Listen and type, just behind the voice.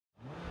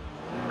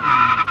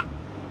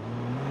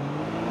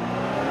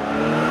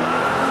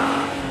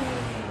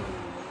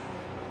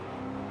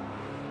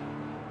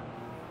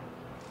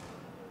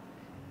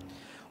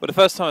the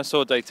first time I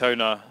saw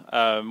Daytona,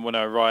 when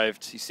I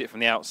arrived, you see it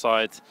from the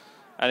outside,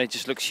 and it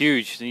just looks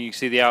huge. And you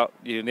see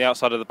the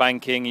outside of the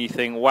banking, and you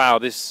think, wow,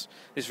 this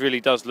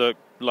really does look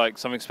like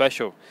something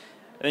special.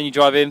 And then you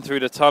drive in through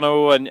the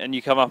tunnel, and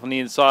you come up on the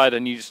inside,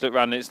 and you just look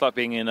around, and it's like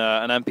being in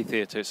an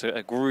amphitheater. It's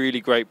a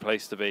really great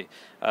place to be,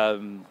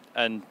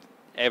 and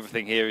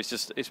everything here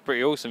is it's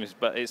pretty awesome.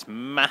 But it's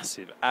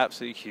massive,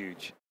 absolutely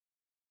huge.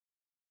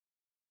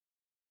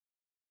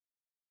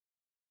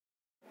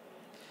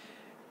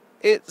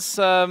 It's,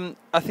 I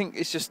think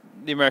it's just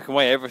the American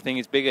way. Everything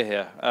is bigger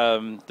here.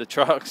 The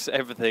trucks,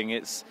 everything.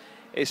 It's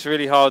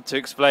really hard to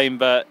explain,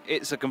 but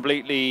it's a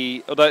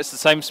completely, although it's the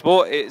same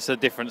sport, it's a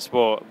different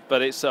sport,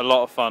 but it's a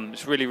lot of fun.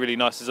 It's really, really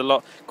nice. There's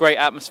a great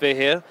atmosphere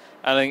here,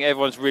 and I think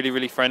everyone's really,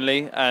 really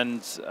friendly,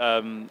 and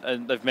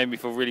they've made me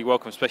feel really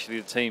welcome,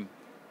 especially the team.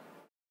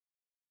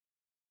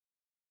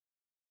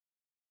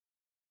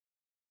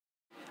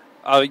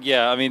 Oh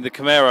yeah, I mean the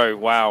Camaro,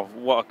 wow,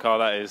 what a car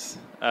that is.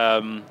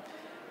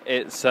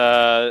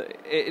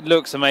 It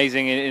looks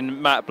amazing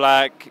in matte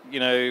black, you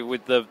know,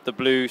 with the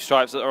blue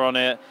stripes that are on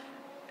it.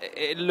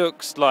 It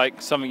looks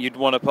like something you'd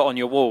want to put on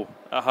your wall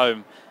at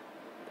home.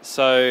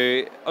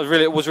 So I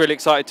was really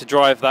excited to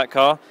drive that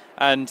car,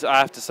 and I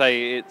have to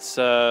say it's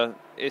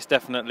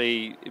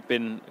definitely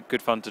been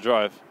good fun to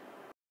drive.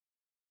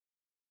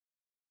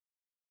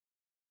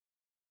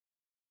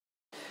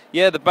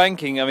 Yeah, the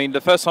banking. I mean,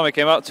 the first time I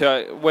came up to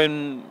it,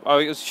 when I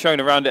was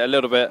shown around it a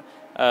little bit,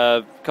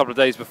 a couple of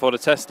days before the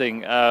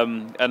testing,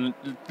 and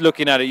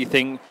looking at it, you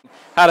think,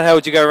 how the hell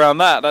would you go around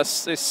that?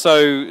 It's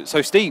so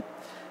steep.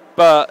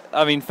 But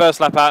I mean, first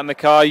lap out in the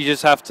car, you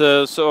just have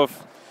to sort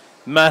of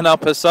man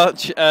up as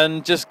such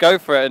and just go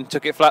for it. And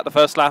took it flat the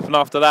first lap, and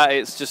after that,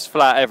 it's just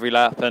flat every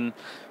lap.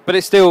 But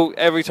it's still,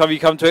 every time you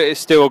come to it, it's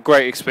still a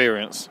great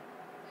experience.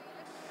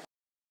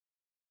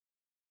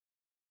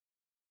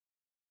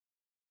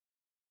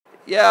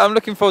 Yeah, I'm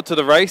looking forward to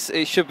the race.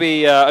 It should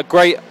be a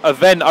great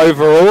event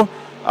overall.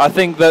 I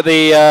think that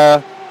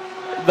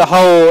the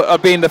whole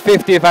being the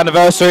 50th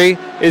anniversary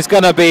is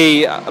going to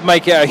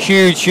make it a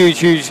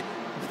huge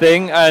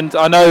thing. And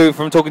I know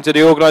from talking to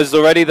the organisers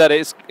already that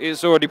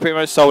it's already pretty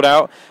much sold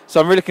out.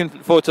 So I'm really looking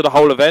forward to the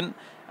whole event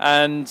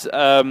and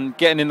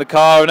getting in the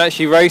car and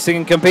actually racing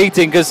and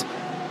competing, because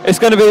it's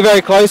going to be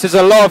very close. There's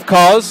a lot of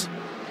cars,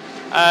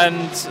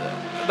 and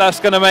that's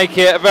going to make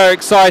it very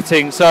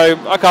exciting. So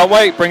I can't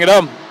wait. Bring it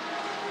on.